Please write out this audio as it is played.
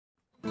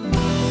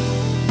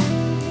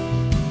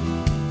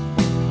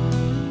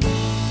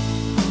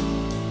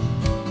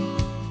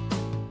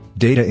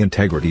Data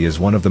integrity is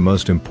one of the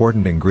most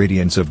important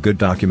ingredients of good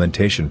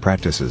documentation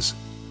practices.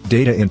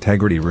 Data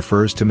integrity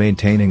refers to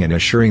maintaining and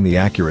assuring the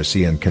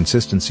accuracy and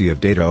consistency of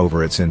data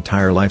over its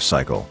entire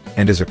lifecycle,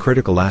 and is a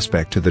critical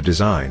aspect to the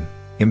design,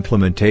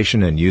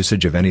 implementation and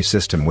usage of any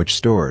system which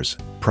stores,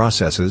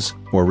 processes,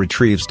 or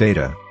retrieves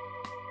data.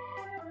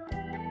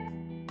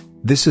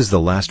 This is the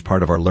last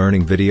part of our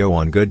learning video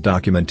on good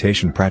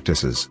documentation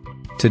practices.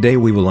 Today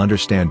we will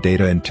understand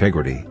data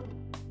integrity.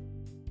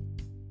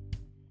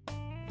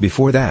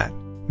 Before that,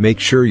 make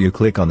sure you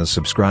click on the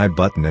subscribe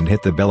button and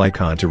hit the bell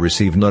icon to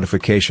receive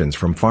notifications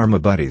from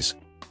Pharma Buddies.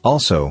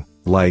 Also,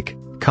 like,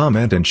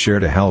 comment and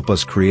share to help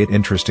us create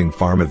interesting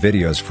pharma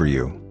videos for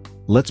you.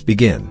 Let's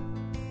begin.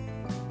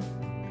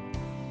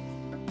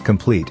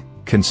 Complete,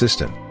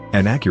 consistent,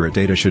 and accurate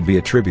data should be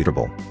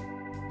attributable,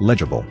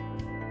 legible,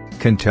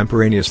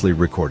 contemporaneously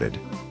recorded,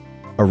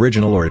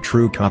 original or a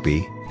true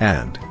copy,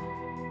 and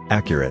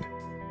accurate,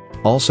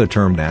 also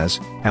termed as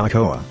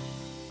ALCOA.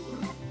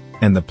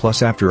 And the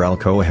plus after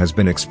ALCOA has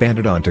been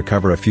expanded on to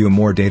cover a few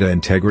more data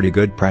integrity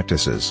good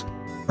practices.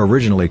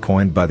 Originally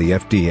coined by the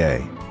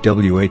FDA,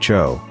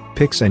 WHO,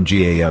 PICS and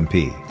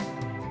GAMP.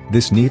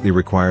 This neatly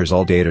requires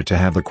all data to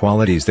have the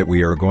qualities that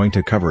we are going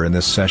to cover in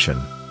this session.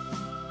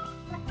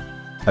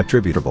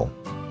 Attributable.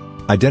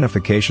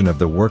 Identification of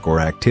the work or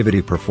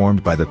activity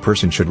performed by the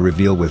person should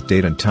reveal with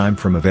date and time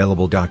from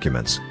available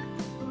documents.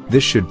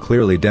 This should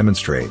clearly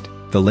demonstrate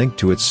the link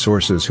to its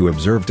sources who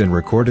observed and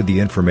recorded the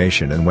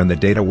information and when the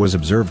data was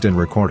observed and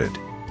recorded.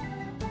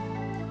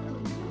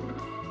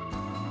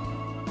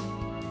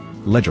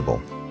 Legible.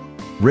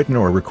 Written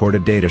or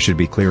recorded data should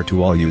be clear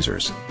to all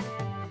users.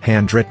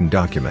 Handwritten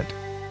document.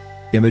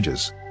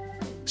 Images.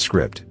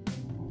 Script.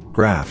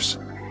 Graphs.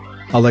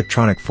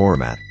 Electronic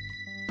format.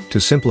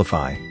 To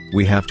simplify,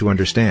 we have to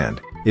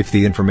understand, if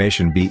the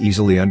information be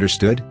easily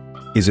understood?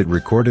 Is it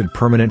recorded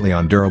permanently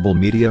on durable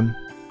medium?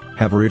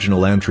 Have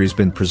original entries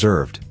been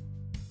preserved?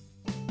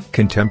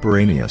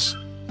 Contemporaneous.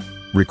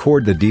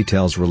 Record the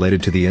details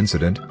related to the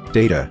incident,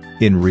 data,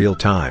 in real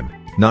time,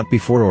 not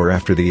before or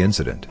after the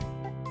incident.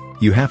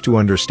 You have to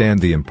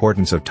understand the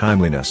importance of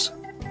timeliness.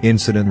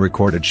 Incident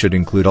recorded should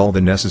include all the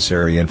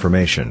necessary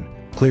information,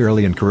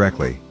 clearly and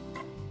correctly.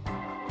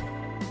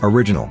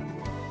 Original.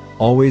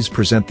 Always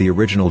present the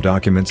original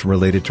documents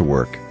related to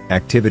work,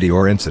 activity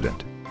or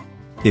incident.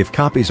 If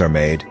copies are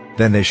made,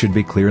 then they should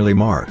be clearly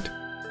marked.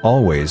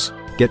 Always,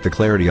 get the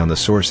clarity on the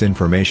source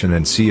information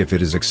and see if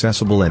it is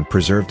accessible and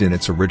preserved in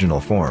its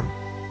original form.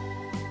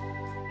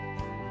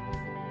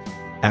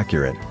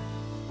 Accurate.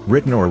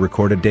 Written or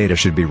recorded data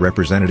should be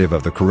representative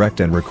of the correct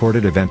and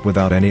recorded event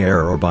without any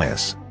error or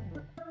bias.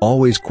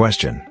 Always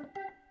question.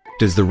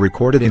 Does the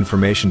recorded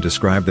information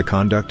describe the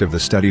conduct of the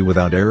study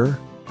without error?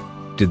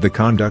 Did the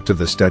conduct of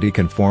the study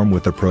conform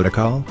with the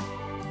protocol?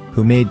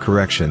 Who made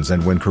corrections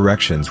and when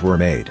corrections were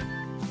made?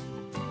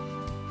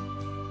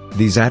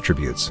 These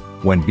attributes,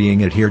 when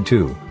being adhered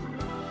to,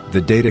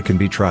 the data can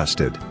be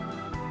trusted.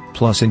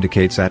 Plus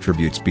indicates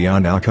attributes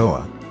beyond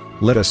ALCOA.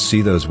 Let us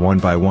see those one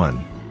by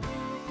one.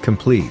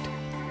 Complete.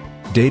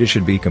 Data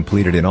should be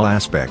completed in all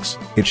aspects,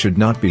 it should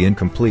not be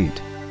incomplete.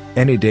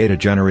 Any data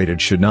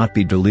generated should not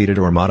be deleted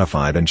or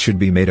modified and should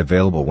be made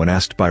available when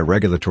asked by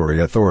regulatory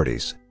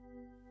authorities.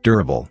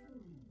 Durable.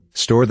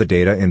 Store the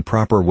data in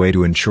proper way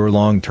to ensure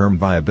long-term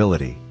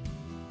viability.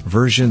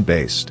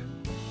 Version-based.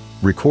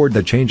 Record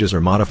the changes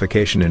or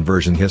modification in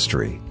version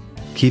history.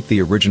 Keep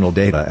the original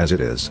data as it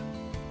is.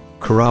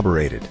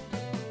 Corroborated.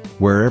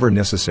 Wherever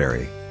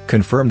necessary,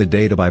 confirm the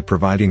data by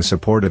providing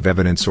supportive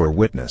evidence or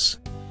witness.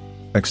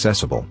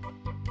 Accessible.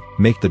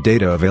 Make the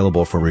data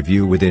available for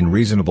review within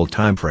reasonable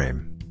time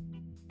frame.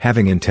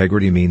 Having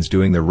integrity means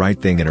doing the right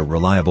thing in a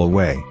reliable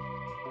way.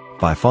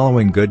 By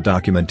following good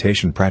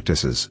documentation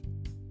practices.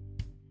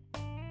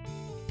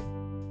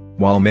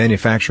 While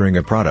manufacturing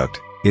a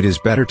product, it is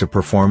better to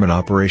perform an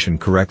operation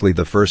correctly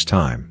the first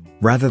time,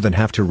 rather than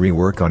have to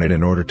rework on it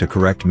in order to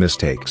correct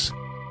mistakes.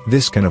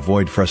 This can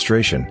avoid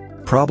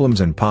frustration,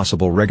 problems and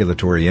possible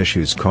regulatory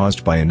issues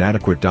caused by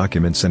inadequate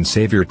documents and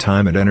save your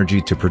time and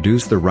energy to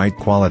produce the right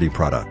quality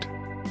product.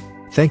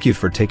 Thank you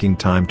for taking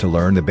time to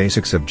learn the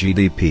basics of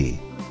GDP.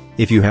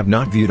 If you have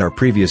not viewed our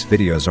previous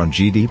videos on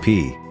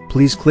GDP,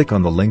 please click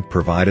on the link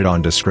provided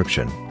on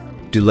description.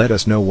 Do let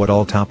us know what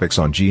all topics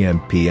on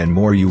GMP and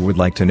more you would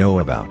like to know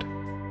about.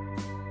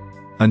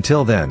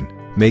 Until then,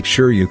 make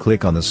sure you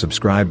click on the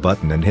subscribe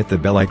button and hit the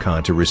bell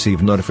icon to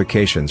receive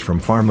notifications from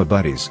Pharma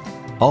Buddies.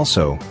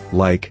 Also,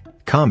 like,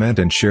 comment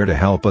and share to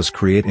help us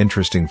create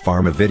interesting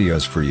pharma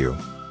videos for you.